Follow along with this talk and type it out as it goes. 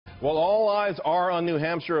Well, all eyes are on New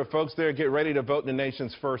Hampshire. Folks there get ready to vote in the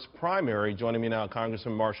nation's first primary. Joining me now,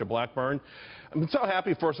 Congressman Marsha Blackburn. I'm so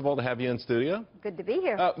happy, first of all, to have you in studio. Good to be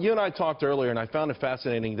here. You and I talked earlier, and I found it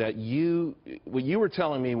fascinating that what you were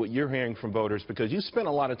telling me what you're hearing from voters, because you spent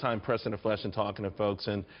a lot of time pressing the flesh and talking to folks.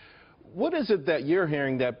 And what is it that you're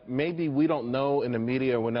hearing that maybe we don't know in the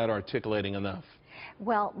media or we're not articulating enough?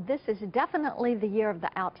 Well, this is definitely the year of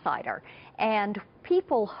the outsider, and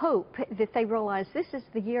people hope that they realize this is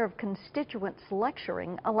the year of constituents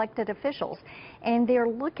lecturing elected officials, and they're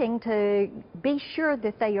looking to be sure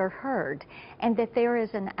that they are heard and that there is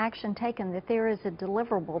an action taken, that there is a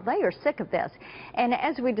deliverable. They are sick of this. And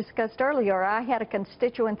as we discussed earlier, I had a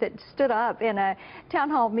constituent that stood up in a town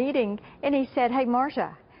hall meeting, and he said, "Hey,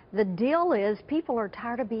 Marsha, the deal is people are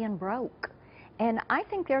tired of being broke." And I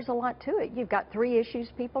think there's a lot to it. You've got three issues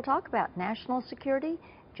people talk about: national security,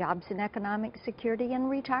 jobs and economic security, and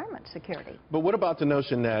retirement security. But what about the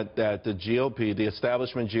notion that the GOP, the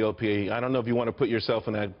establishment GOP, I don't know if you want to put yourself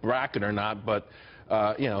in that bracket or not, but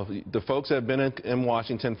you know, the folks that have been in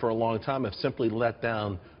Washington for a long time have simply let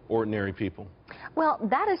down ordinary people? Well,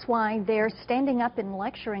 that is why they're standing up and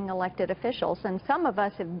lecturing elected officials. And some of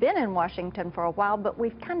us have been in Washington for a while, but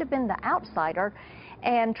we've kind of been the outsider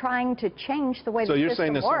and trying to change the way the system works. So you're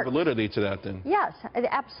saying there's some validity to that then? Yes,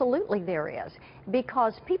 absolutely there is.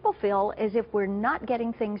 Because people feel as if we're not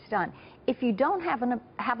getting things done. If you don't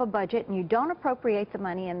have a budget and you don't appropriate the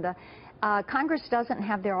money, and the Congress doesn't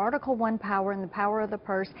have their Article I power and the power of the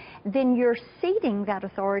purse, then you're ceding that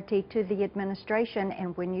authority to the administration.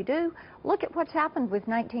 And when you do, look at what's happened with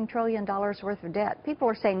 $19 trillion worth of debt. People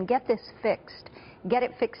are saying, get this fixed. Get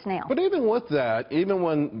it fixed now. But even with that, even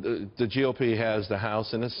when the GOP has the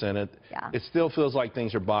House and the Senate, it still feels like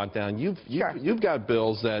things are bogged down. You've got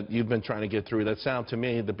bills that you've been trying to get through that sound to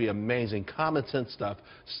me to be amazing, common sense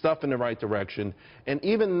stuff in the right direction. And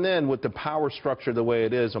even then, with the power structure the way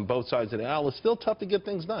it is on both sides of the aisle, it's still tough to get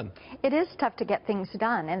things done. It is tough to get things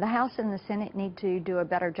done, and the House and the Senate need to do a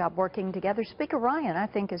better job working together. Speaker Ryan, I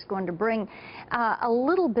think, is going to bring a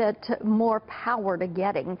little bit more power to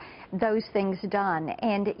getting those things done.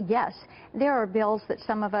 And yes, there are bills that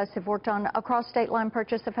some of us have worked on across state line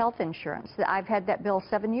purchase of health insurance. I've had that bill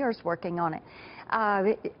 7 years working on it.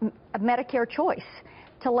 Medicare choice,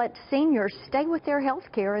 to let seniors stay with their health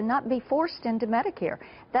care and not be forced into Medicare.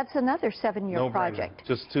 That's another 7-year project.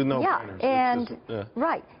 Just two no-brainers. Yeah, and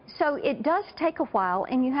right. So it does take a while,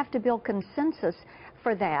 and you have to build consensus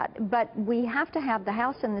for that. But we have to have the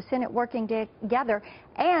House and the Senate working together,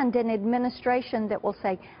 and an administration that will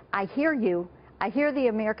say, I hear you, I hear the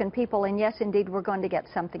American people, and yes, indeed, we're going to get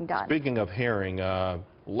something done. Speaking of hearing,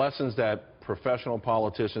 lessons that professional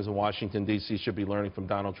politicians in Washington, D.C. should be learning from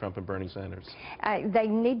Donald Trump and Bernie Sanders. They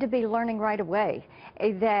need to be learning right away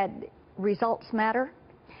that results matter,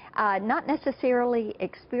 not necessarily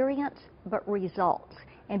experience, but results.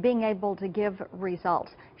 And being able to give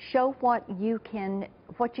results. Show what you can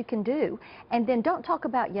do, and then don't talk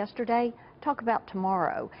about yesterday, talk about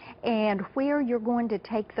tomorrow and where you're going to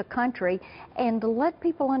take the country, and let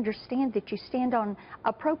people understand that you stand on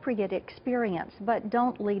appropriate experience, but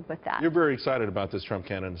don't lead with that. You're very excited about this Trump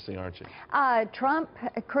candidacy, aren't you? Trump,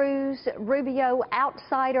 Cruz, Rubio,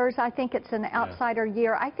 outsiders. I think it's an outsider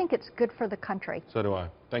year. I think it's good for the country. So do I.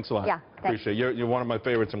 Thanks a lot. Yeah, appreciate it. You're one of my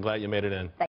favorites. I'm glad you made it in.